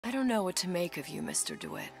I don't know what to make of you, Mr.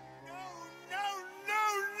 DeWitt. No!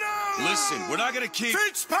 Listen, we're not gonna keep...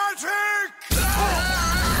 Fitzpatrick!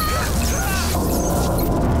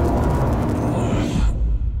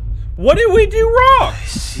 What did we do wrong? I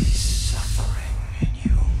see suffering in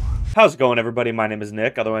you. How's it going, everybody? My name is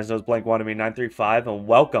Nick, otherwise known as Blank935, and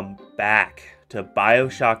welcome back to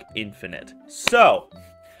Bioshock Infinite. So,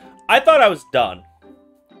 I thought I was done.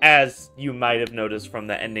 As you might have noticed from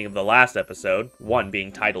the ending of the last episode, one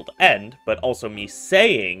being titled End, but also me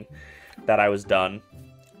saying that I was done.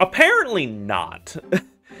 Apparently not.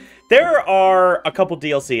 There are a couple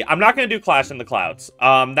DLC. I'm not going to do Clash in the Clouds.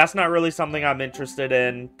 That's not really something I'm interested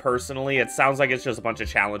in personally. It sounds like it's just a bunch of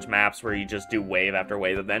challenge maps where you just do wave after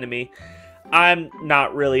wave of enemy. I'm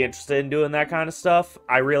not really interested in doing that kind of stuff.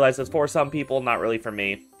 I realize it's for some people, not really for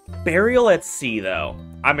me. Burial at Sea, though,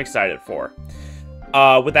 I'm excited for.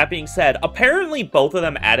 With that being said, apparently both of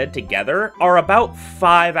them added together are about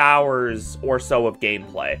 5 hours or so of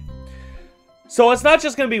gameplay. So it's not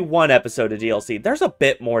just going to be one episode of DLC. There's a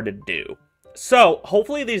bit more to do. So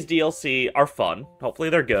hopefully these DLC are fun. Hopefully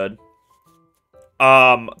they're good.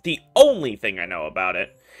 The only thing I know about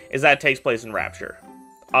it is that it takes place in Rapture.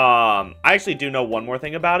 I actually do know one more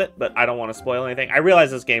thing about it, but I don't want to spoil anything. I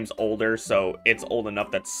realize this game's older, so it's old enough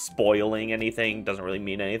that spoiling anything doesn't really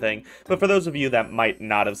mean anything. But for those of you that might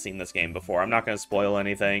not have seen this game before, I'm not going to spoil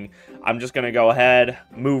anything. I'm just going to go ahead,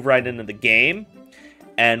 move right into the game,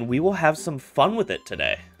 and we will have some fun with it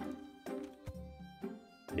today.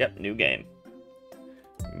 Yep, new game.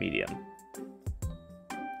 Medium.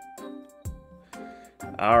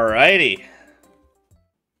 Alrighty.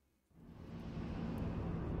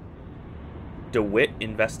 DeWitt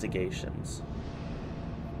Investigations.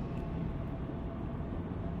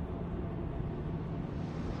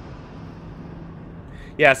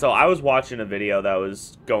 Yeah, so I was watching a video that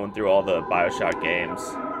was going through all the Bioshock games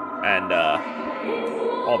and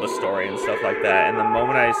all the story and stuff like that. And the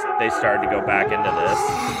moment they started to go back into this,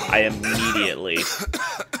 I immediately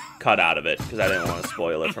cut out of it because I didn't want to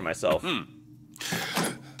spoil it for myself.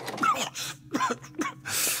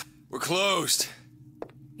 We're closed.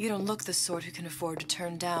 You don't look the sort who can afford to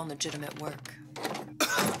turn down legitimate work.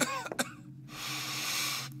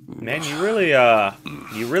 Man, you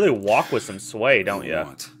really walk with some sway, don't you?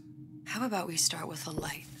 How about we start with a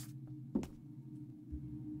light?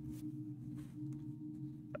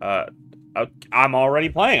 I'm already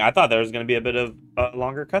playing. I thought there was going to be a bit of a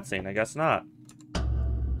longer cutscene. I guess not.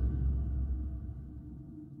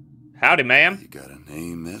 Howdy, ma'am. You got a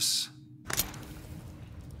name, miss?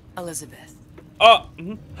 Elizabeth.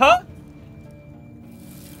 Huh?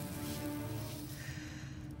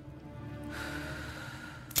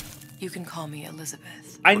 You can call me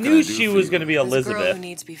Elizabeth. I knew she was going to be Elizabeth. Girl who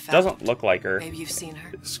needs to be found. Doesn't look like her. Maybe you've seen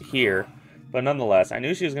her. Here. But nonetheless, I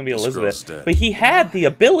knew she was going to be This Elizabeth. girl's dead. But he had the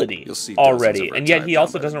ability You'll see already, dozens of and yet he retired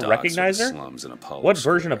also combat doesn't docs recognize with her? slums in Apollo What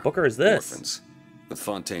version Square. of Booker is this? Orphans. But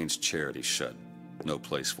Fontaine's charity shut. No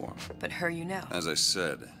place for him. But her you know. As I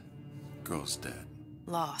said, girl's dead.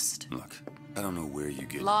 Lost. Look, I don't know where you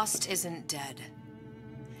get... Lost isn't dead.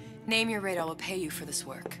 Name your rate, I will pay you for this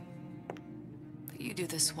work. But you do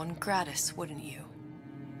this one gratis, wouldn't you?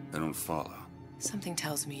 I don't follow. Something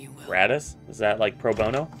tells me you will. Gratis? Is that like pro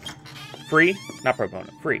bono? Free? Not pro bono.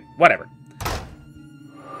 Free. Whatever.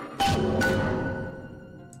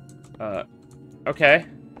 Okay.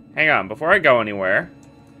 Hang on. Before I go anywhere,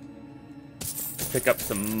 pick up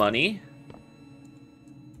some money.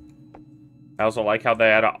 I also like how they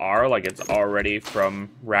had a R, like it's already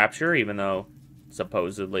from Rapture, even though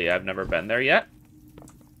supposedly I've never been there yet.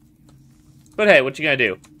 But hey, what you gonna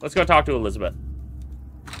do? Let's go talk to Elizabeth.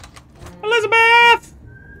 Elizabeth!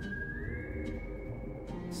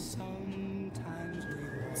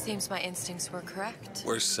 Seems my instincts were correct.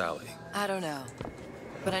 Where's Sally? I don't know.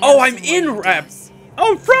 But I know Oh, I'm someone in who does.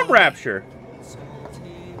 Oh, from Rapture.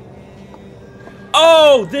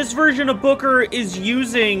 Oh, this version of Booker is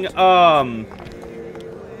using, not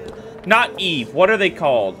Eve. What are they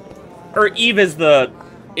called? Or Eve is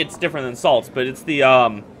it's different than salts, but it's the,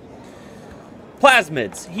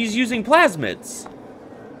 plasmids. He's using plasmids.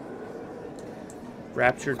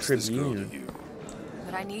 Rapture What's this girl to Tribune. you?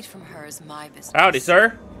 What I need from her is my business. Howdy,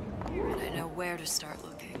 sir. And I know where to start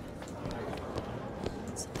looking.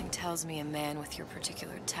 Something tells me a man with your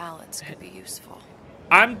particular talents could be useful.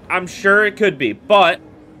 I'm sure it could be, but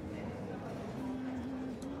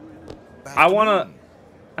I wanna...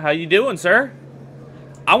 How you doing, sir?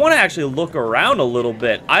 I wanna actually look around a little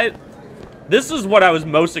bit. This is what I was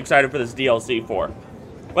most excited for this DLC for.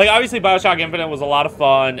 Like, obviously, Bioshock Infinite was a lot of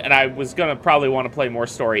fun, and I was gonna probably want to play more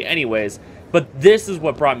story anyways. But this is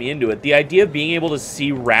what brought me into it. The idea of being able to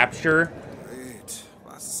see Rapture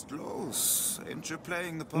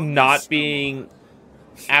not being an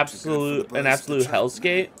absolute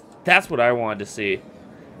hellscape. That's what I wanted to see.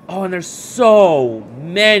 Oh, and there's so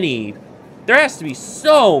many. There has to be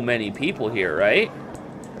so many people here, right?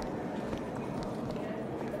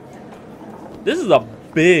 This is a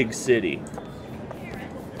big city.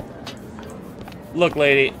 Look,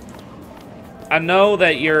 lady. I know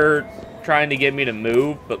that you're trying to get me to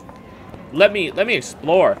move, but let me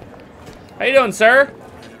explore. How you doing, sir?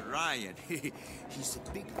 Ryan, he's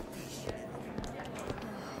a big fish.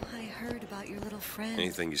 I heard about your little friend.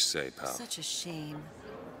 Anything you say, pal. Such a shame.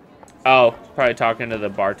 Oh, probably talking to the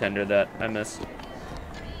bartender that I missed.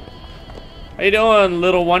 How you doing,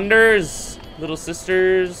 little wonders? Little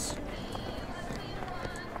sisters?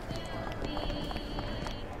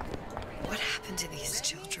 What happened to these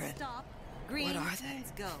children? What are they?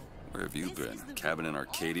 Where have you been? Cabin in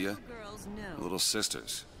Arcadia? Little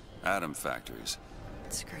sisters. Atom factories.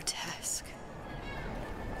 It's grotesque.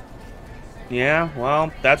 Yeah,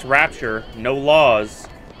 well, that's Rapture. No laws,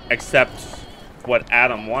 except what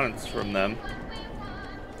Adam wants from them.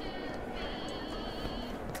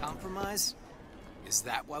 Compromise? Is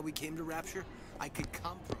that why we came to Rapture? I could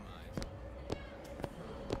compromise.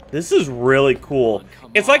 This is really cool.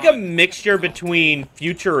 It's like a mixture between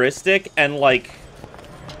futuristic and like...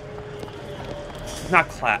 Not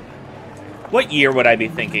clap. What year would I be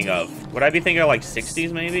thinking of? Would I be thinking of like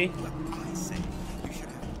 60s maybe?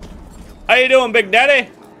 How you doing, Big Daddy?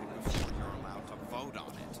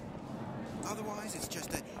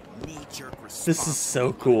 This is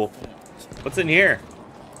so cool. What's in here?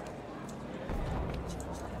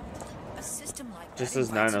 Just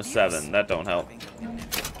says 907. That don't help.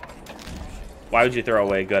 Why would you throw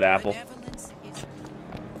away a good apple?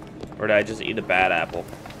 Or did I just eat a bad apple?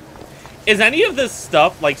 Is any of this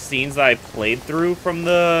stuff like scenes that I played through from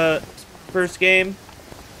the first game?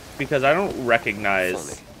 Because I don't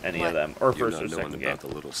recognize any of them. Or first or second game. About the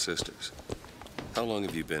little sisters. How long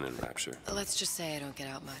have you been in Rapture? Let's just say I don't get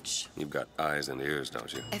out much. You've got eyes and ears,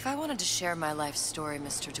 don't you? If I wanted to share my life story,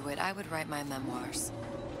 Mr. DeWitt, I would write my memoirs.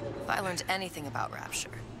 If I learned anything about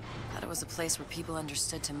Rapture, that it was a place where people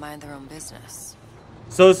understood to mind their own business.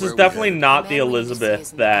 So this is definitely not the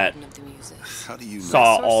Elizabeth that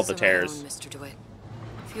saw all the tears. Mr. DeWitt.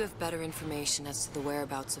 If you have better information as to the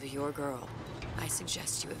whereabouts of your girl, I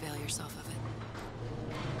suggest you avail yourself of it.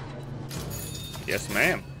 Yes,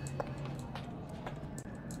 ma'am.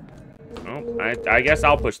 Oh, I guess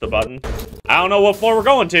I'll push the button. I don't know what floor we're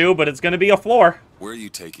going to, but it's going to be a floor. Where are you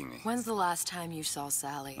taking me? When's the last time you saw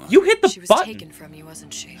Sally? You hit the button. She was taken from you,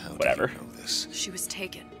 wasn't she? Whatever. How do you know this? She was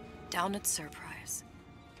taken down at Surprise.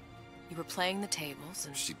 You were playing the tables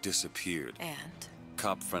and... She disappeared. And?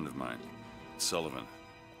 Cop friend of mine, Sullivan,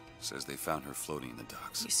 says they found her floating in the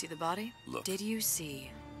docks. You see the body? Look. Did you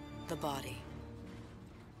see the body?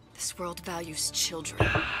 This world values children,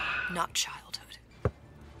 not childhood.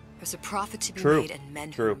 There's a profit to be made and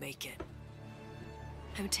men who make it.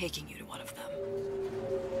 I'm taking you to one of them.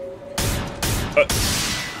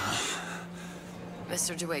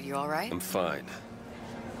 Mr. DeWitt, you alright? I'm fine.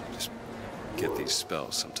 Just get these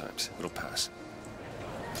spells sometimes. It'll pass.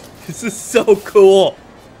 This is so cool.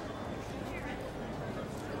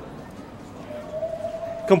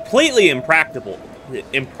 Completely impractical.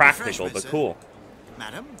 Impractical, but cool.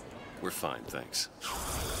 Madam? We're fine, thanks.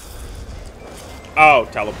 Oh,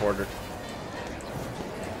 teleporter.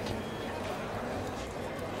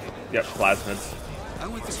 Yep, plasmids. I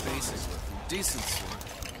went to bases with decent sort.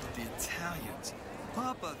 The Italians.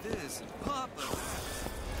 Papa this, Papa that.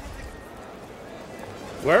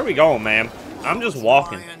 Where are we going, ma'am? I'm just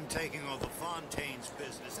walking.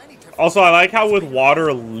 Also, I like how with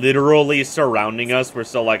water literally surrounding us, we're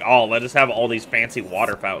still like, oh, let us have all these fancy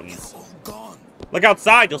water fountains. Look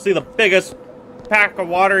outside, you'll see the biggest pack of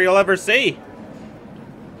water you'll ever see.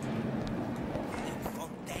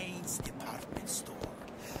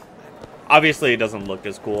 Obviously, it doesn't look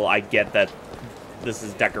as cool. I get that this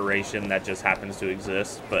is decoration that just happens to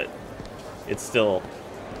exist, but it's still...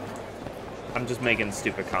 I'm just making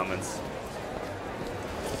stupid comments.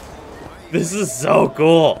 This is so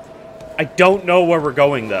cool. I don't know where we're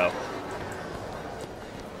going, though.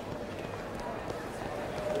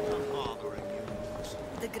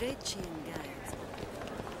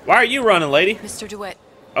 Why are you running, lady? Mr. DeWitt.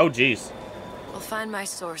 Oh, jeez. We'll find my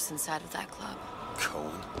source inside of that club.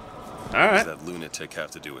 Cohen? All right. What does that lunatic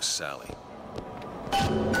have to do with Sally?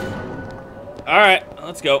 All right,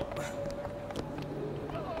 let's go.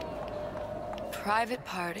 Private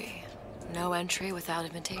party. No entry without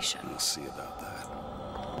invitation. We'll see about that.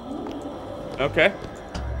 Okay.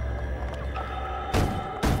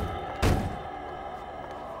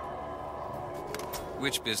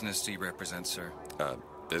 Which business do you represent, sir?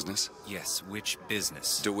 Business? Yes, which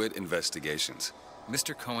business? DeWitt Investigations.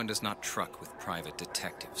 Mr. Cohen does not truck with private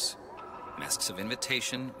detectives. Masks of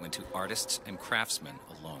invitation went to artists and craftsmen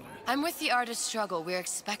alone. I'm with the artist struggle. We're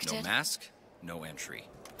expected. No mask, no entry.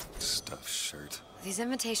 Stuffed shirt. These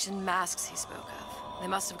invitation masks he spoke of. They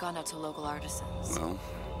must have gone out to local artisans. Well,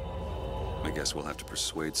 I guess we'll have to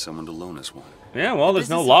persuade someone to loan us one. Yeah, well, there's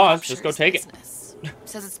no Business of laws. Rapture Just go is take it. business.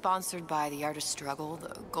 Says it's sponsored by the Artist Struggle,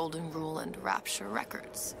 the Golden Rule, and Rapture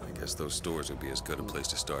Records. I guess those stores would be as good a place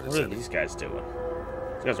to start as What are any. these guys doing?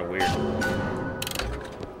 These guys are weird.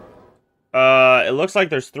 It looks like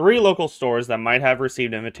there's 3 local stores that might have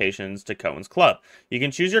received invitations to Cohen's Club. You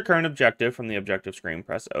can choose your current objective from the objective screen.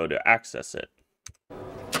 Press O to access it.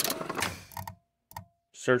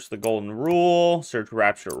 Search the Golden Rule, search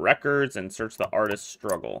Rapture Records, and search the Artist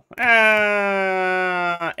Struggle.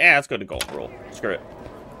 Yeah, let's go to Golden Rule. Screw it.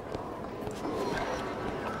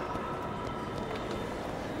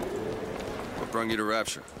 What brung you to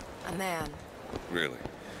Rapture? A man. Really?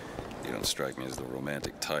 You don't strike me as the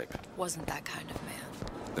romantic type. Wasn't that kind of man.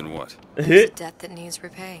 Then what? It's a debt that needs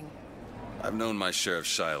repaying. I've known my share of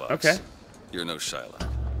Shylocks. Okay. You're no Shylock.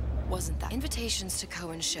 Wasn't that. Invitations to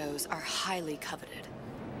Cohen shows are highly coveted.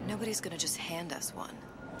 Nobody's gonna just hand us one.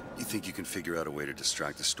 You think you can figure out a way to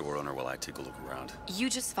distract the store owner while I take a look around? You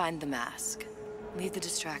just find the mask. Leave the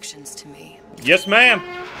distractions to me. Yes, ma'am.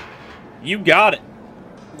 You got it.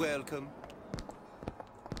 Welcome.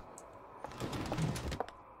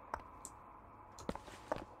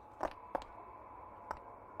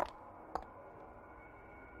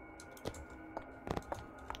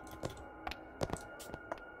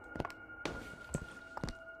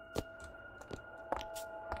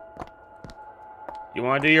 You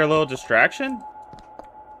want to do your little distraction?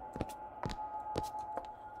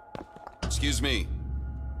 Excuse me.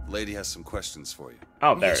 Lady has some questions for you.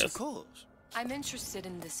 Oh, there Yes, it of is. course. I'm interested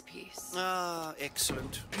in this piece. Ah,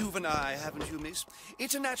 excellent. You've an eye, haven't you, miss?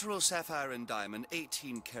 It's a natural sapphire and diamond,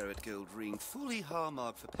 18-karat gold ring, fully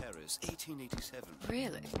hallmarked for Paris, 1887.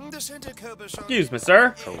 Really? The center Cobus. Excuse me,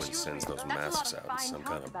 sir. Cohen sends those masks out in some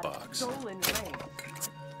kind of box.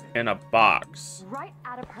 In a box. Right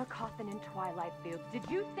out of her coffin in Twilight Fields. Did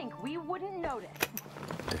you think we wouldn't notice?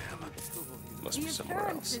 Must The be somewhere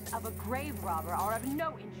else. assurances of a grave robber are of no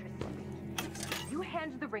interest to me. If you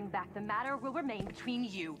hand the ring back, the matter will remain between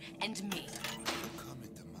you and me. Come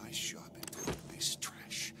into my shop and do this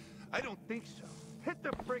trash. I don't think so. Hit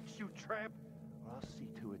the bricks, you tramp. Or I'll see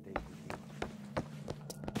to it they forget.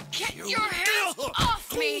 Get your hands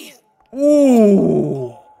off me!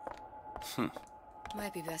 Ooh.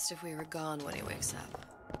 Might be best if we were gone when he wakes up.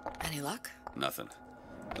 Any luck? Nothing.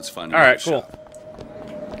 Let's find All another right, cool.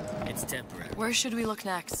 shop. It's temporary. Where should we look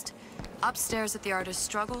next? Upstairs at the Artist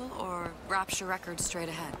Struggle, or Rapture Records straight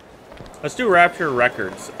ahead? Let's do Rapture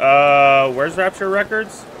Records. Where's Rapture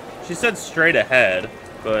Records? She said straight ahead,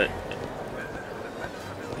 but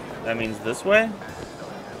that means this way?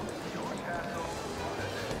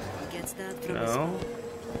 He gets that from his No.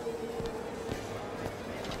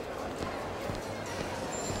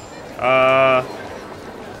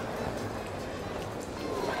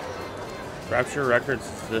 Rapture Records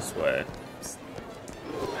is this way.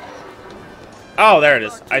 Oh, there it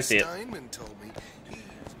is. I see it. Steinman told me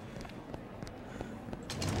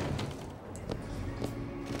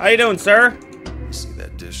How you doing, sir? See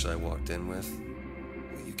that dish I walked in with?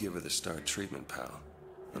 Will you give her the star treatment, pal?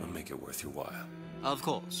 That'll make it worth your while. Of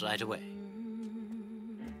course, right away.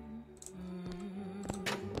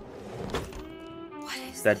 What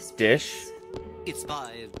is That this dish? piece? It's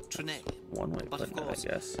by Trine, One way but of putting it, course, I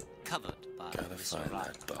guess. covered by Gotta Miss find O'Reilly.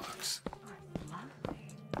 that box. Lovely.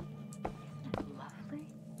 Lovely?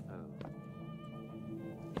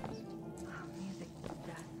 Music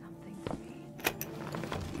does something to me.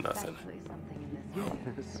 Nothing. Especially something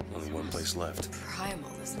in this house. Only one place left.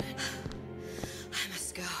 Primal, isn't it? I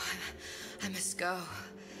must go. I must go.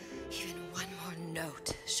 Even one more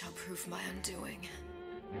note shall prove my undoing.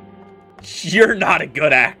 You're not a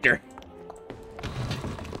good actor.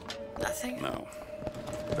 Nothing? No.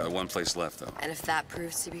 Got one place left, though. And if that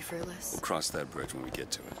proves to be fruitless? We'll cross that bridge when we get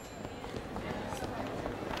to it.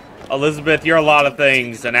 Elizabeth, you're a lot of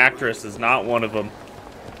things. An actress is not one of them.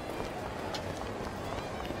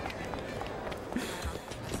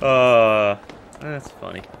 That's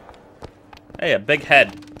funny. Hey, a big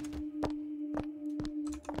head.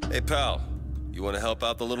 Hey, pal. You want to help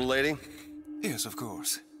out the little lady? Yes, of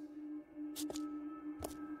course.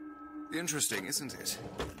 Interesting, isn't it?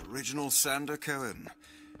 Original Sander Cohen.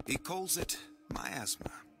 He calls it My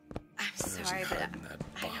asthma. I'm sorry, but hiding that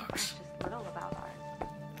I know box. precious little about art.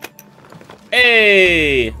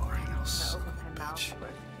 Hey! You are, you The son open of a pen mouth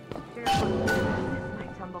bitch.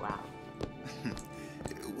 might tumble out.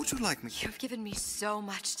 Would you like me? You've given me so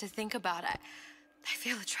much to think about. I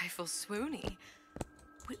feel a trifle swoony.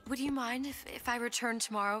 Would you mind if I return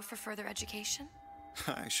tomorrow for further education?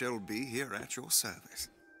 I shall be here at your service.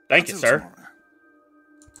 Thank you, Until sir. tomorrow.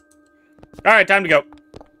 Alright, time to go.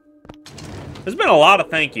 There's been a lot of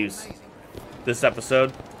thank yous this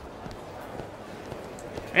episode.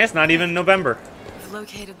 And it's not even November. I've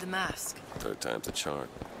located the mask. Third time's a charm.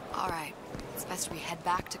 All right, it's best we head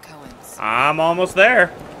back to Cohen's. I'm almost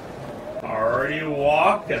there. Already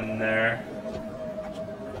walking there.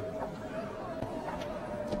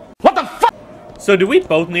 What the fuck? So do we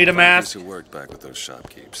both need a mask? Who worked back with those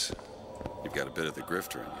shopkeepers. You've got a bit of the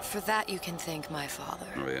grifter in you. For that, you can thank my father.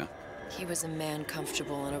 Oh, yeah? He was a man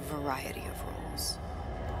comfortable in a variety of roles.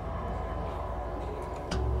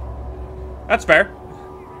 That's fair.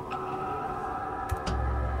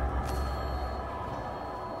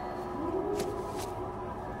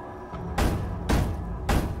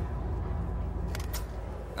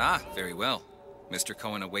 Ah, very well. Mr.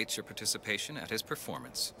 Cohen awaits your participation at his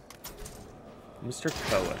performance. Mr.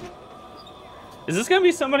 Cohen. Is this gonna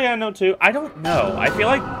be somebody I know too? I don't know. I feel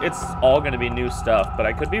like it's all gonna be new stuff, but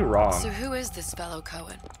I could be wrong. So who is this fellow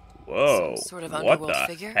Cohen? Whoa. Some sort of what underworld the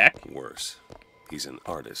figure? heck? Worse. He's an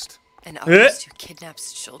artist. An artist who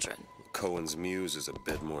kidnaps children. Cohen's muse is a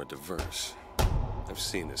bit more diverse. I've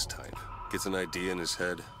seen this type. Gets an idea in his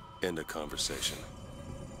head, end a conversation.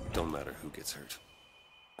 Don't matter who gets hurt.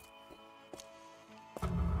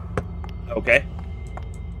 Okay.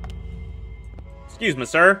 Excuse me,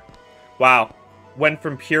 sir. Wow. Went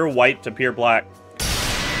from pure white to pure black.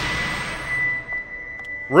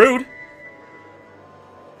 Rude.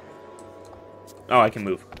 Oh, I can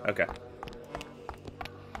move. Okay.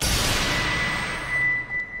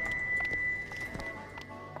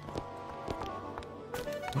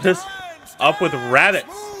 What is up with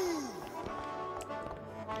rabbits?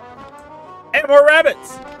 Hey, more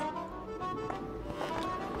rabbits!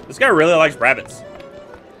 This guy really likes rabbits.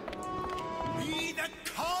 Be the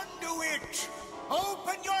conduit.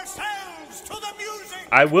 Open yourselves to the music.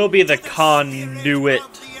 I will be the conduit.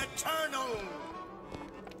 Of the eternal.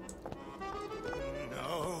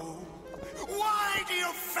 No. Why do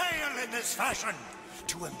you fail in this fashion?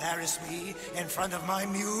 To embarrass me in front of my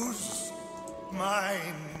muse? My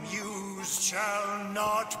muse shall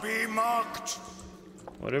not be mocked.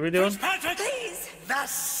 What are we doing? Patrick, please. The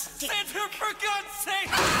stick. For God's sake!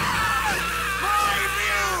 My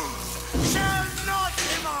muse shall not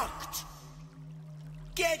be mocked.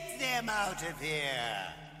 Get them out of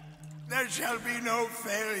here. There shall be no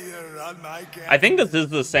failure on my camp. I think this is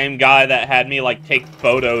the same guy that had me like take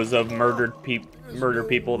photos of murder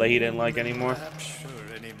people that he didn't like anymore. Rapture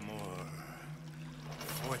anymore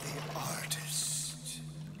for the artist.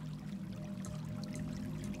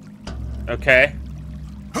 Okay.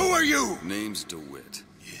 Who are you? Name's DeWitt.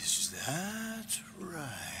 Is that right?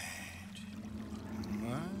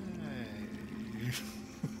 My.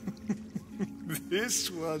 This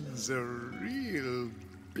one's a real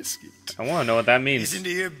biscuit. I want to know what that means. Isn't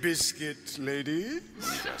he a biscuit, ladies?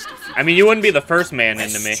 I mean, you wouldn't be the first man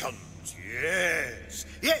into me. Yes.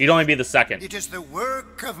 Yes. You'd only be the second. It is the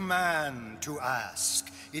work of man to ask.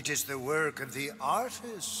 It is the work of the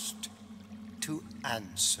artist to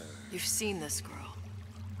answer. You've seen this girl,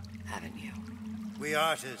 haven't you? We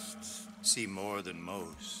artists see more than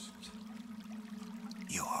most.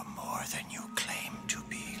 You're more than you claim to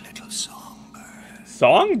be, little songbird.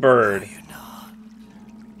 Songbird? Are you not?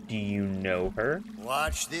 Do you know her?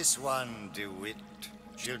 Watch this one, DeWitt.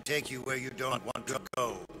 She'll take you where you don't want to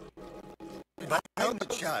go. But the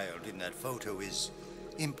child in that photo is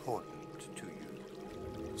important to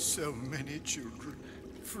you. So many children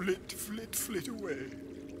flit, flit, flit away.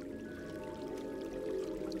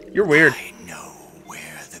 You're weird. I know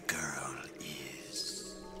where the girl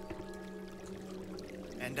is.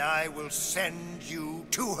 And I will send you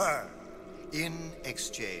to her. In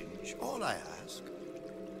exchange, all I ask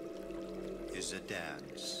is a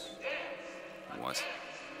dance. What?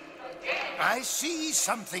 I see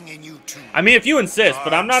something in you too. I mean, if you insist,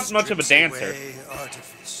 but I'm not much of a Strips dancer. away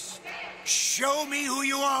artifice. Show me who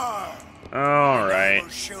you are. All I right. will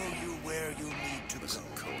show you where you need to Listen,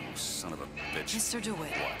 go. Cole, son of a bitch. Mr.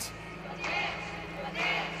 DeWitt, What?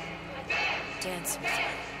 dance with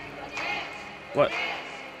me. What?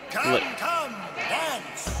 Come, come,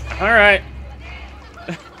 dance. All right.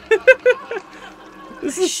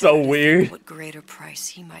 This is so weird. What greater price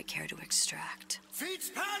he might care to extract.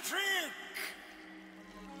 Fitzpatrick,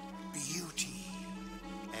 beauty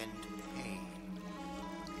and pain.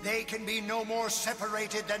 They can be no more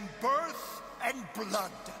separated than birth and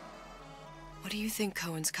blood. What do you think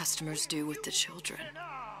Cohen's customers do with the children?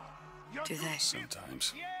 Do they?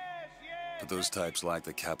 Sometimes. But those types lack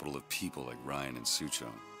the capital of people like Ryan and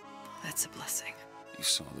Suchong. That's a blessing. You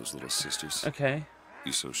saw those little sisters? Okay.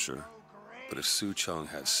 You so sure? But if Suchong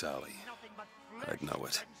had Sally, I'd know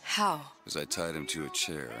it. How? Because I tied him to a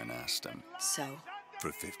chair and asked him. So?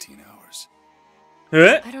 For 15 hours.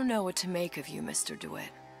 I don't know what to make of you, Mr.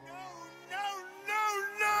 DeWitt. No!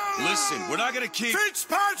 Listen, we're not gonna keep...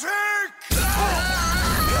 Fitzpatrick!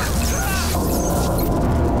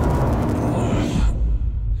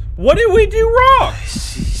 What did we do wrong? I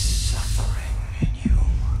see suffering in you.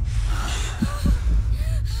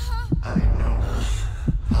 I know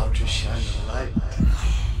how to shine a light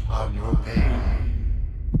on your pain.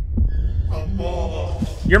 A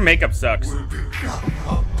moth Your makeup sucks. will become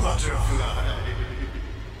a butterfly.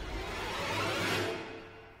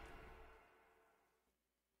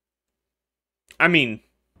 I mean,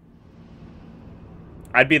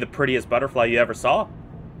 I'd be the prettiest butterfly you ever saw.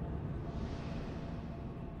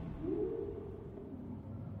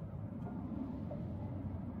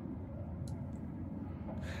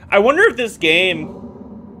 I wonder if this game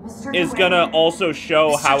is gonna also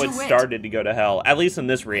show how it started to go to hell, at least in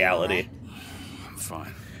this reality. I'm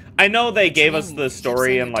fine. I know they gave us the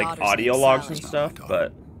story and like audio logs and stuff,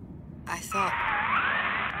 but I thought...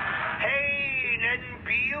 Pain and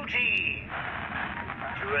beauty.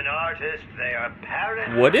 To an artist, they are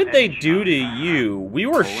parents. what did they do to you? We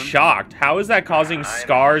were shocked. How is that causing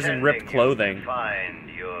scars and ripped clothing? Find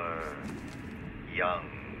your young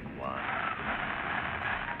one.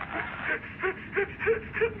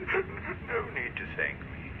 No need to thank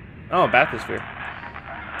me. Oh, bathysphere.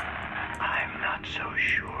 I'm not so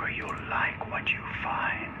sure you'll like what you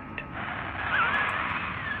find.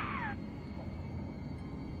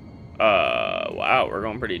 Wow, we're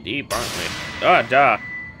going pretty deep, aren't we? Oh, duh.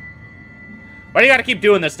 Why do you gotta keep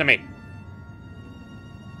doing this to me?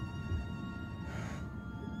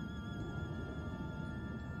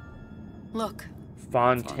 Look.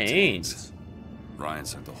 Fontaines. Ryan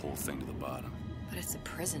sent the whole thing to the bottom. But it's a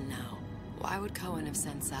prison now. Why would Cohen have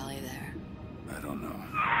sent Sally there? I don't know.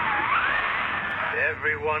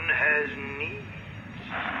 Everyone has needs.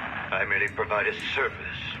 I merely provide a service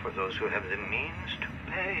for those who have the means to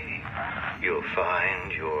pay. You'll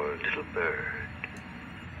find your little bird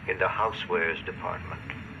in the housewares department.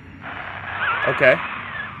 Okay.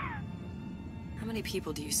 How many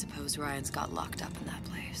people do you suppose Ryan's got locked up in that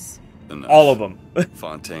place? Enough. All of them.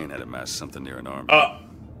 Fontaine had amassed something near an army.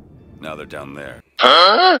 Now they're down there.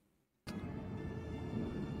 Huh?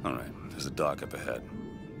 Alright, there's a dock up ahead.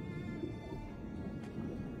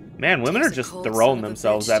 Man, women are just throwing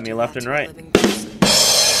themselves at me left and right.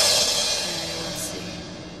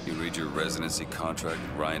 You read your residency contract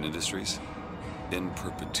with Ryan Industries? In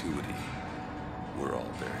perpetuity, we're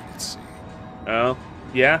all buried at sea. Oh,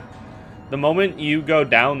 yeah. The moment you go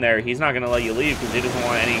down there, he's not going to let you leave because he doesn't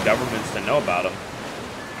want any governments to know about him.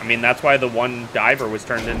 I mean, that's why the one diver was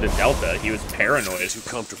turned into Delta. He was paranoid. Too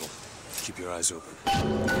comfortable. Keep your eyes open.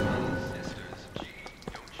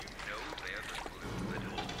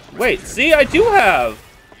 Wait, see, I do have...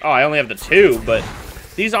 Oh, I only have the 2, but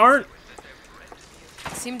these aren't...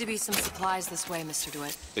 Seem to be some supplies this way, Mr.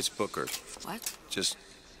 DeWitt. It's Booker. What? Just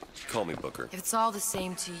call me Booker. If it's all the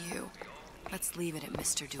same to you, let's leave it at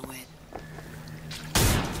Mr. DeWitt.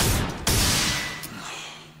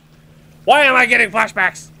 Why am I getting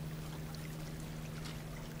flashbacks?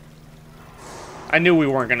 I knew we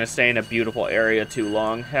weren't going to stay in a beautiful area too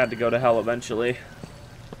long. Had to go to hell eventually.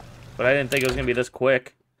 But I didn't think it was going to be this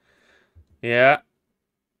quick. Yeah.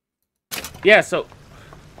 Yeah, so...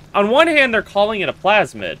 On one hand, they're calling it a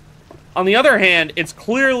plasmid. On the other hand, it's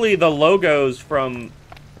clearly the logos from...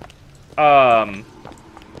 Why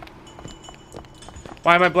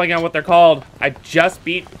am I blanking on what they're called? I just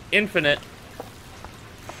beat Infinite.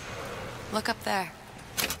 Look up there.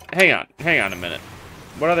 Hang on a minute.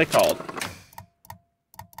 What are they called?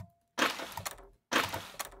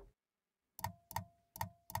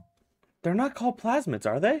 They're not called plasmids,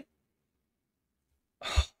 are they?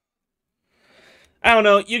 I don't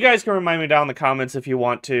know. You guys can remind me down in the comments if you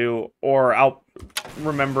want to, or I'll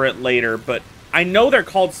remember it later, but I know they're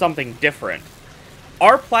called something different.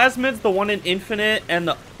 Are plasmids the one in Infinite and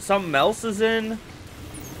the something else is in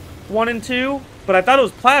 1 and 2? But I thought it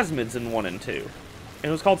was plasmids in 1 and 2. And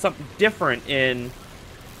it was called something different in...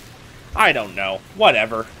 I don't know.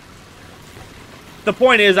 Whatever. The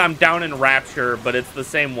point is, I'm down in Rapture, but it's the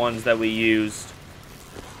same ones that we used.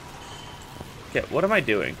 Okay, what am I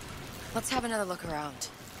doing? Let's have another look around.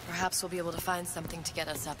 Perhaps we'll be able to find something to get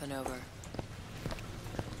us up and over.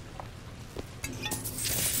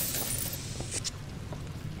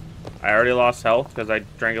 I already lost health because I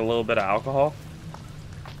drank a little bit of alcohol.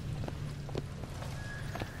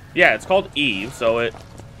 Yeah, it's called Eve, so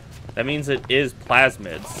that means it is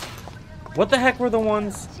plasmids. What the heck were the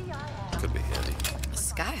ones? Could be handy. A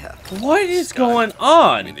skyhook. What is going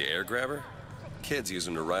on? You mean the air grabber? Kids use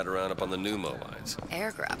them to ride around up on the pneumo lines.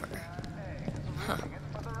 Air grabber. Huh.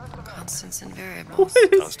 Constants and variables.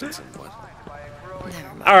 Constants and what? Never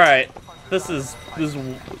mind. All right, this is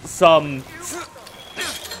some.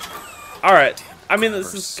 All right, I mean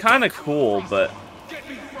this is kind of cool, but.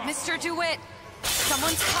 Mr. DeWitt,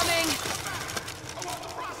 someone's coming.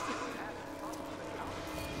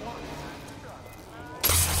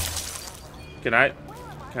 Can I?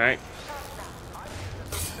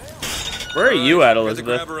 Where are you at,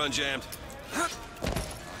 Elizabeth? The grabber unjammed.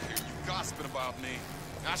 Gossiping about me.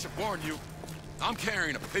 I should warn you. I'm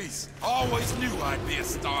carrying a piece. Always knew I'd be a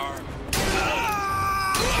star.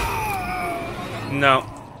 No.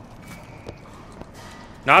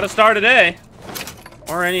 Not a star today.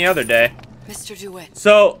 Or any other day. Mr. DeWitt.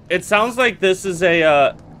 So, it sounds like this is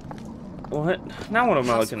a, what? Now what am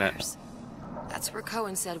I looking at? That's where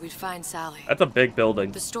Cohen said we'd find Sally. That's a big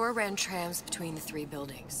building. The store ran trams between the 3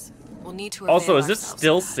 buildings. We'll need to also, is it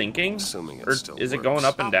still sinking? Or still is it going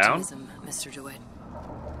up and down? Optimism, Mr. DeWitt.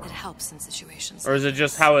 It helps in situations. Or is it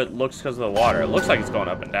just how it looks because of the water? It looks like it's going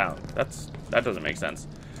up and down. That doesn't make sense.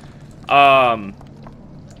 What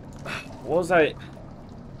was I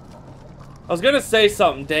was gonna say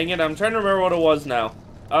something, dang it. I'm trying to remember what it was now.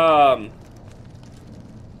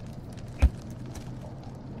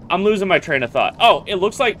 I'm losing my train of thought. Oh, it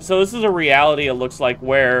looks like, so this is a reality, it looks like,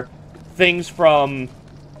 where things from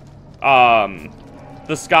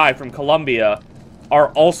the sky from Columbia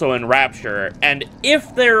are also in Rapture. And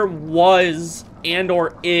if there was and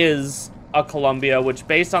or is a Columbia, which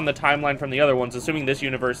based on the timeline from the other ones, assuming this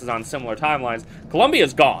universe is on similar timelines,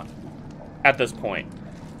 Columbia's gone at this point.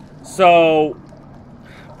 So,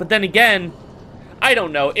 but then again, I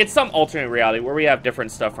don't know. It's some alternate reality where we have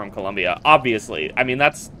different stuff from Columbia, obviously. I mean,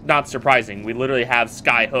 that's not surprising. We literally have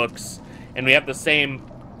sky hooks, and we have the same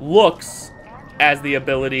looks as the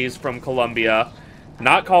abilities from Columbia.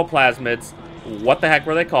 Not called plasmids. What the heck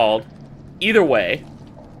were they called? Either way.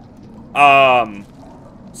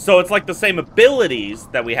 So it's like the same abilities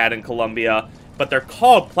that we had in Columbia, but they're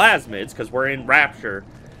called plasmids because we're in Rapture.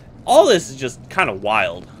 All this is just kind of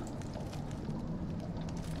wild.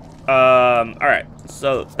 Alright.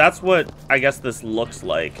 So that's what I guess this looks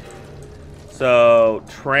like. So,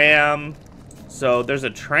 tram. So there's a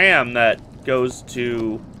tram that goes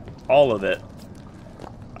to all of it.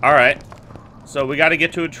 Alright. So we got to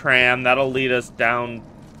get to a tram. That'll lead us down.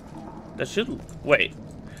 That should... Wait.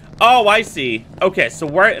 Oh, I see. Okay, so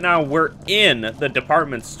right now we're in the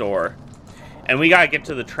department store. And we got to get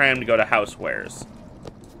to the tram to go to Housewares.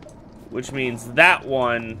 Which means that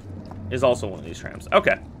one is also one of these trams.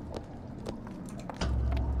 Okay.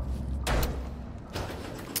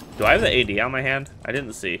 Do I have the AD on my hand? I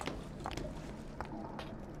didn't see.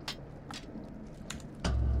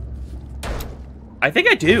 I think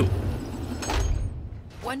I do.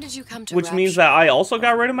 When did you come to Which Rapture? means that I also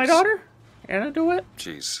got rid of my daughter? Anna DeWitt?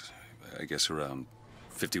 Jeez, I guess around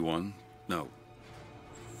 51? No,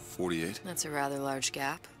 48? That's a rather large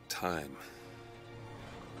gap. Time.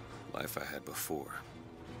 Life I had before.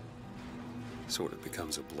 Sort of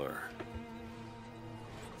becomes a blur.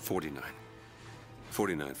 49.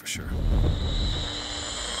 49 for sure.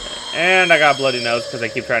 And I got a bloody nose because I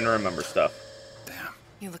keep trying to remember stuff. Damn.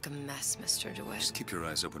 You look a mess, Mr. DeWitt. Just keep your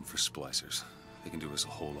eyes open for splicers. They can do us a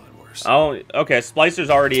whole lot worse. Oh, okay. Splicers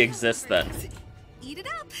already exist then. Eat it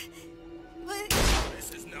up. What?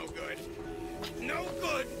 This is no good. No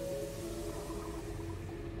good.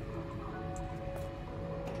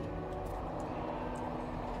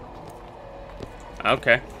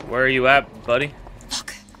 Okay. Where are you at, buddy?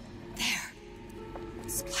 Look. There.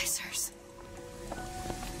 Splicers.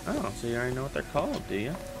 Oh, so you already know what they're called, do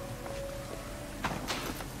you?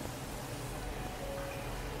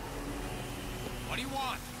 What do you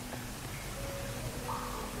want?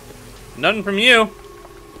 Nothing from you.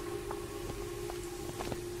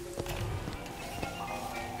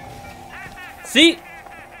 See?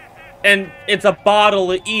 And it's a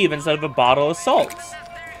bottle of Eve instead of a bottle of salts.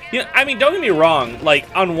 You know, I mean, don't get me wrong. Like,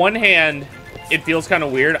 on one hand, it feels kind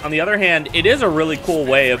of weird. On the other hand, it is a really cool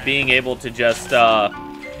way of being able to just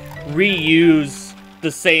reuse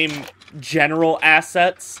the same general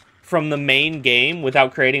assets from the main game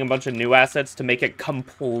without creating a bunch of new assets to make it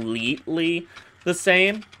completely the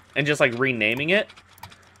same. and just like renaming it.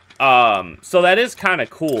 So that is kind of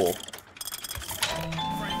cool.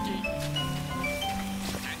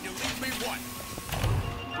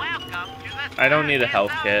 I don't need a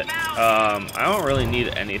health kit. I don't really need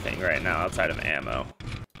anything right now outside of ammo.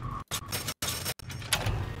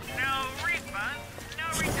 No refund,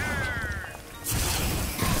 no return.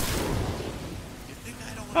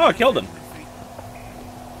 Oh, I killed him.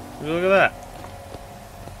 Look at that.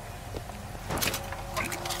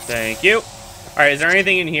 Thank you. Alright, is there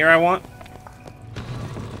anything in here I want?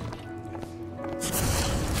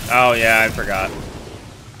 Oh, yeah, I forgot.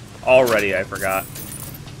 Already, I forgot.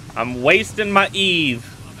 I'm wasting my Eve.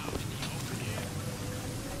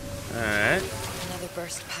 Alright. Another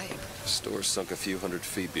burst pipe. The store sunk a few hundred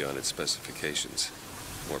feet beyond its specifications.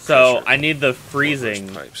 More So, pressure, I need the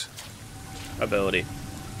freezing pipes. ability.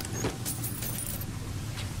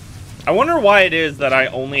 I wonder why it is that I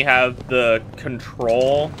only have the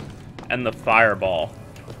control and the fireball.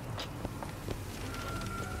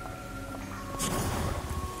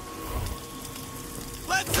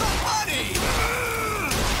 Let's go, buddy!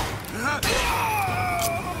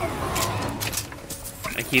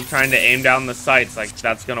 I keep trying to aim down the sights like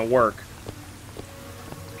that's gonna work.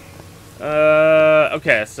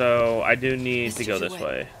 Okay, so I do need to go this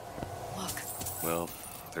way. Look. Well,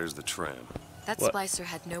 there's the tram. That splicer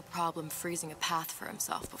had no problem freezing a path for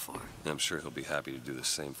himself before. I'm sure he'll be happy to do the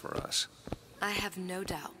same for us. I have no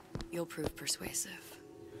doubt you'll prove persuasive.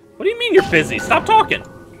 What do you mean you're busy? Stop talking!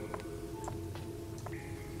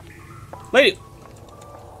 Lady,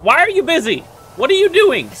 why are you busy? What are you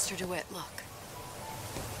doing? Mr. DeWitt, look.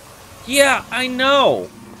 Yeah, I know.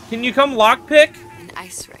 Can you come lockpick? An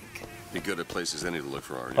ice rink. Be good at places any to look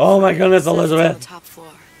for our. Oh my goodness, On the Elizabeth. top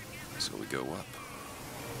floor. So we go up.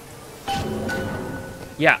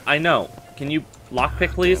 Yeah, I know. Can you lockpick,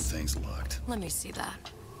 please? Things locked. Let me see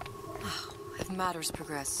that. Oh, if matters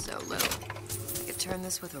progress so little, I could turn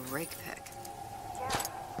this with a rake pick.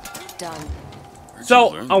 Done.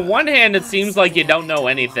 So, on one hand, it seems like you don't know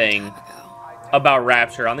anything about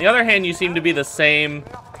Rapture. On the other hand, you seem to be the same...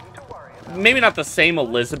 Maybe not the same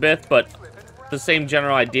Elizabeth, but the same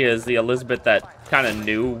general idea as the Elizabeth that kind of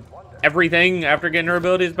knew everything after getting her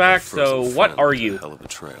abilities back. So, what are you? Hell of a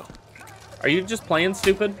trail. Are you just playing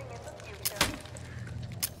stupid?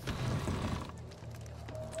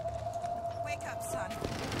 Wake up, son.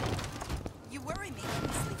 You worry me when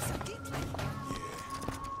you sleep so deeply.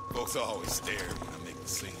 Yeah. Folks always stare when I make the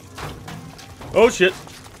scene. Oh, shit.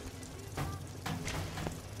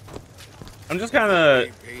 I'm just kind of...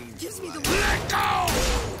 Gives me the Let go!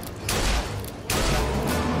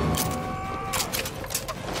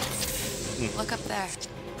 Look up there.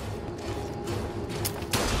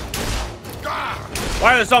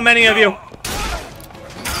 Why are there so many of you?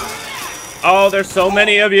 Oh, there's so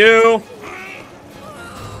many of you.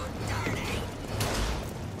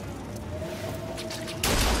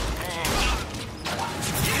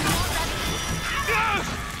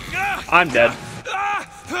 I'm dead.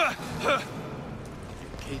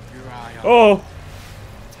 Keep your eye on. Oh.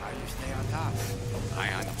 That's how you stay on top.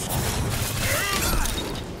 Eye on the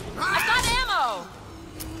I've got ammo!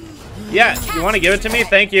 Yeah, you want to give it to me?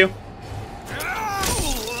 Thank you.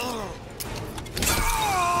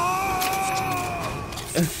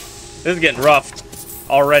 This is getting rough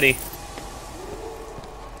already.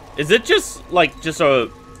 Is it just like a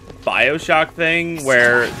Bioshock thing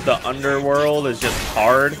where the underworld is just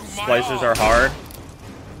hard? Splicers are hard?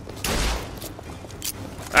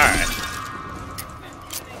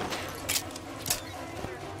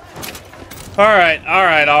 Alright. Alright.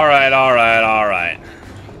 Alright,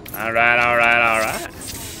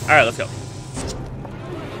 let's go.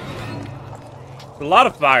 A lot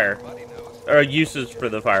of fire. Or uses for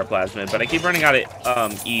the fire plasmid, but I keep running out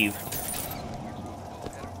of Eve.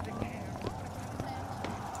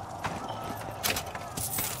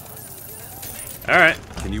 Alright.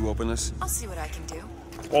 Can you open this? I'll see what I can do.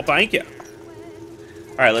 Well, thank you.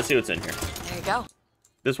 Alright, let's see what's in here. There you go.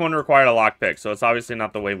 This one required a lockpick, so it's obviously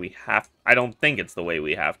not the way we have... I don't think it's the way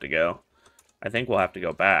we have to go. I think we'll have to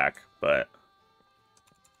go back, but...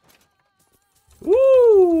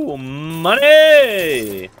 Woo!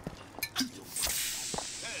 Money!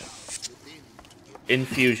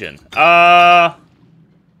 Infusion.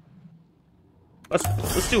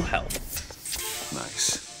 Let's do health.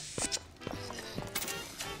 Nice.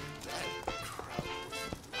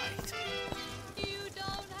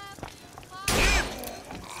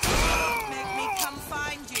 Make me come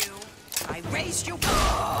find you. I raised you.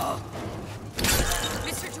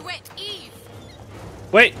 Mr. DeWitt, Eve!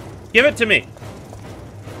 Wait, give it to me.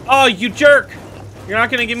 Oh, you jerk! You're not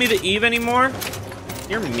gonna give me the Eve anymore?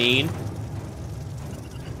 You're mean.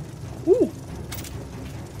 Woo.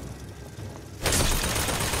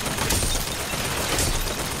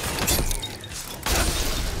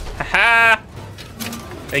 Haha.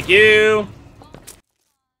 Thank you.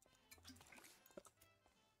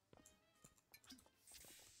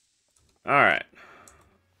 All right.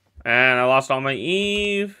 And I lost all my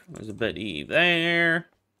Eve. There's a bit of Eve there.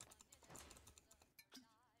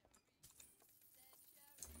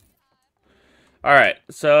 All right.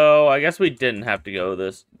 So I guess we didn't have to go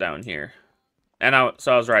this down here. And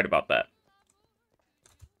so I was right about that.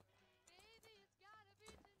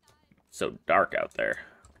 It's so dark out there.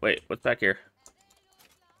 Wait, what's back here?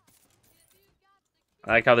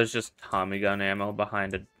 I like how there's just Tommy gun ammo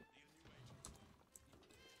behind it.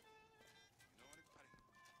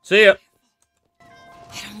 See ya.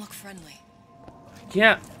 They don't look friendly.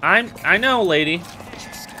 Yeah, I know, lady.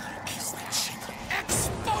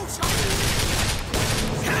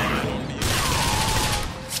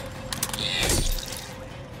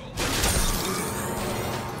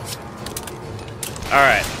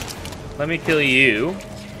 Alright. Let me kill you.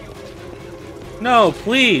 No,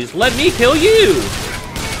 please, let me kill you!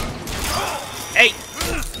 Hey!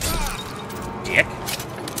 Dick.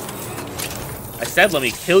 I said let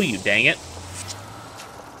me kill you, dang it.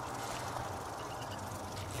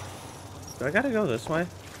 Do I gotta go this way?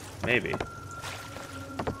 Maybe.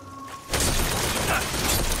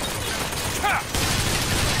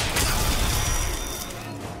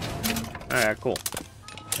 Alright, cool.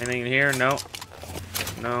 Anything in here? No.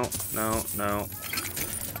 No, no, no.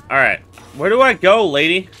 Alright. Where do I go,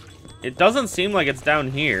 lady? It doesn't seem like it's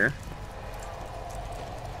down here.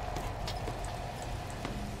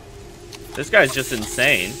 This guy's just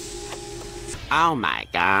insane. Oh my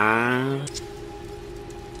god.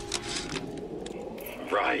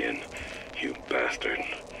 Ryan, you bastard.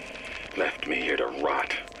 Left me here to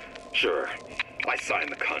rot. Sure, I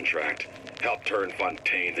signed the contract. Helped turn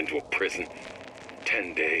Fontaine's into a prison.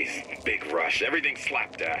 10 days, big rush, everything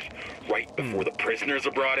slapdash. Right before the prisoners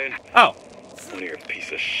are brought in. Oh. One of your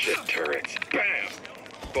piece of shit turrets. Bam!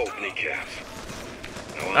 Both kneecaps.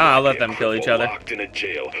 I'll let them kill each other. Locked in a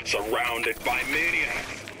jail, surrounded by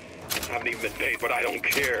maniacs. Haven't even been paid, but I don't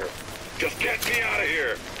care. Just get me out of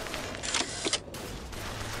here.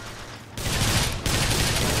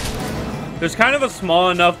 There's kind of a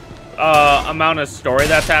small enough amount of story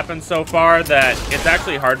that's happened so far that it's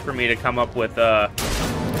actually hard for me to come up with oh,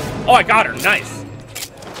 I got her, nice.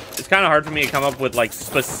 It's kind of hard for me to come up with like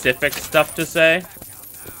specific stuff to say.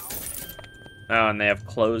 Oh, and they have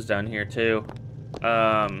clothes down here too,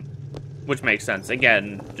 which makes sense.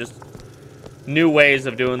 Again, just new ways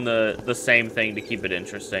of doing the same thing to keep it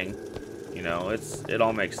interesting. You know, it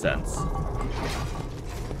all makes sense.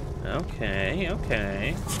 Okay,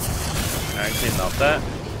 okay. I can melt that.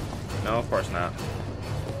 No, of course not.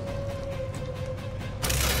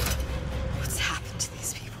 What's happened to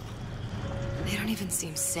these people? They don't even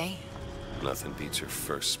seem sane. Nothing beats your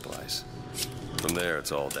first splice. From there,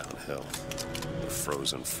 it's all downhill. The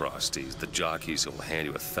frozen frosties, the jockeys who will hand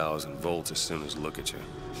you 1,000 volts as soon as look at you.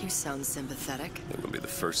 You sound sympathetic. They're gonna be the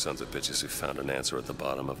first sons of bitches who found an answer at the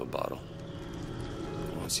bottom of a bottle.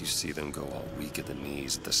 Once you see them go all weak at the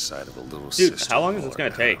knees at the sight of a little sister. Dude, how long is this gonna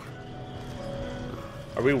take?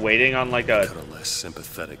 Are we waiting on like a less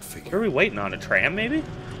sympathetic figure? What are we waiting on? A tram, maybe?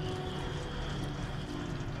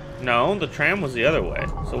 No, the tram was the other way.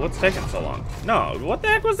 So what's taking so long? No, what the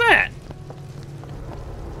heck was that?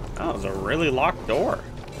 That was a really locked door.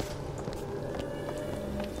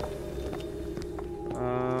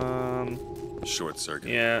 Short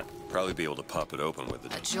circuit. Yeah. Probably be able to pop it open with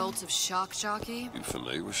it. A jolt of shock jockey? You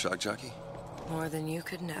familiar with shock jockey? More than you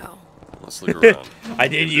could know. Let's look around. I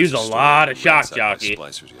did use a lot of shock jockey.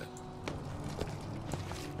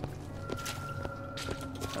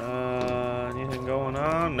 Anything going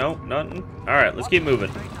on? Nope, nothing. Alright, let's keep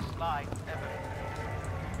moving.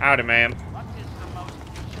 Howdy, ma'am.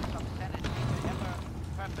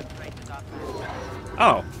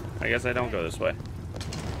 Oh, I guess I don't go this way.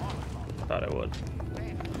 Thought I would.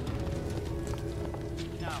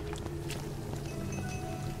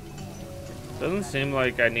 Doesn't seem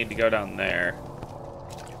like I need to go down there.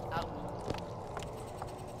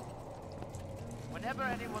 Whenever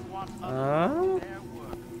anyone wants their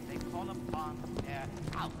work, they call upon their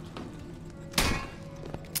out.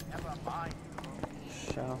 Never mind.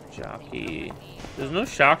 Shock jockey. There's no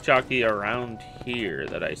shock jockey around here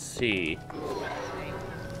that I see.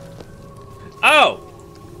 Oh!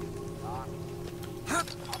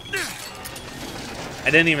 I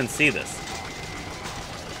didn't even see this.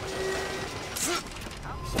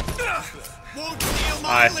 Won't steal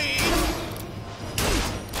my lead.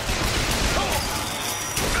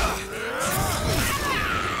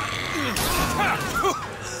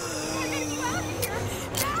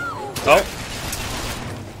 Oh.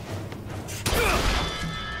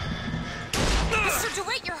 Mr.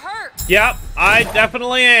 DeWitt, you're hurt. Yep, I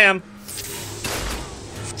definitely am.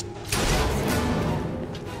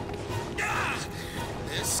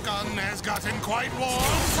 This gun has gotten quite warm.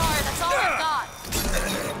 Sorry, that's all I've got.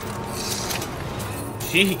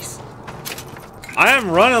 Jeez. I am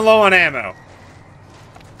running low on ammo.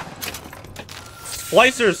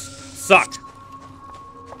 Splicers suck.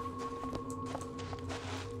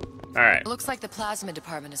 Alright. Looks like the plasma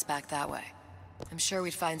department is back that way. I'm sure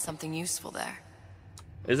we'd find something useful there.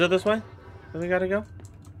 Is it this way that we gotta go?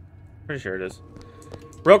 Pretty sure it is.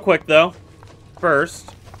 Real quick, though.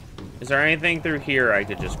 First, is there anything through here I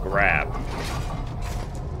could just grab?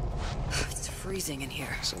 It's freezing in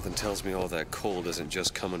here. Something tells me all that cold isn't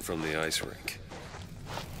just coming from the ice rink.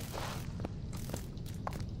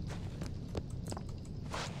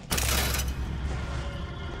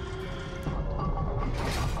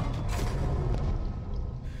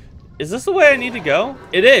 Is this the way I need to go?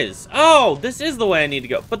 It is. Oh, this is the way I need to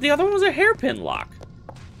go. But the other one was a hairpin lock.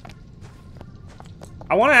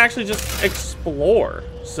 I want to actually just explore.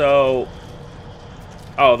 So...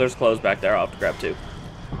 Oh, there's clothes back there. I'll have to grab two.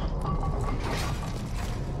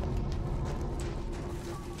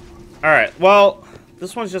 Alright, well,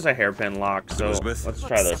 this one's just a hairpin lock, so Elizabeth? let's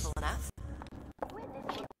try this.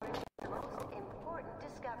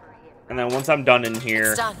 And then once I'm done in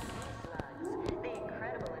here... It's done.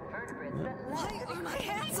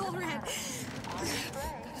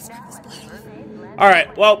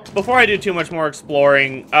 Alright, well, before I do too much more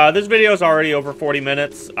exploring, this video is already over 40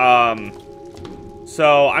 minutes, so I'm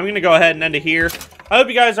going to go ahead and end it here. I hope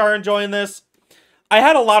you guys are enjoying this. I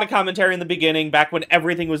had a lot of commentary in the beginning, back when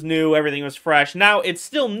everything was new, everything was fresh. Now, it's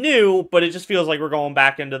still new, but it just feels like we're going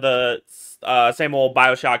back into the same old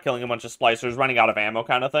Bioshock, killing a bunch of splicers, running out of ammo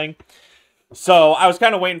kind of thing. So, I was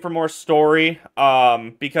kind of waiting for more story,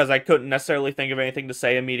 because I couldn't necessarily think of anything to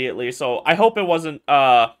say immediately. So, I hope it wasn't,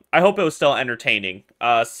 I hope it was still entertaining,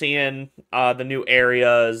 seeing, the new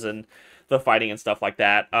areas and the fighting and stuff like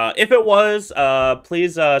that. If it was,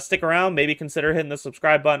 please, stick around, maybe consider hitting the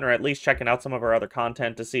subscribe button, or at least checking out some of our other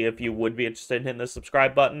content to see if you would be interested in hitting the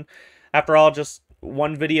subscribe button. After all, just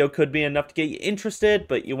one video could be enough to get you interested,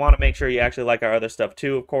 but you want to make sure you actually like our other stuff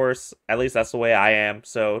too, of course. At least that's the way I am.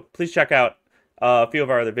 So, please check out a few of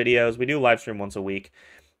our other videos. We do live stream once a week.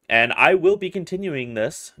 And I will be continuing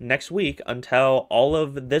this next week until all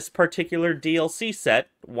of this particular DLC set,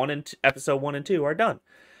 episode 1 and 2, are done.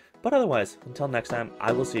 But otherwise, until next time,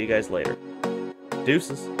 I will see you guys later.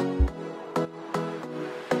 Deuces.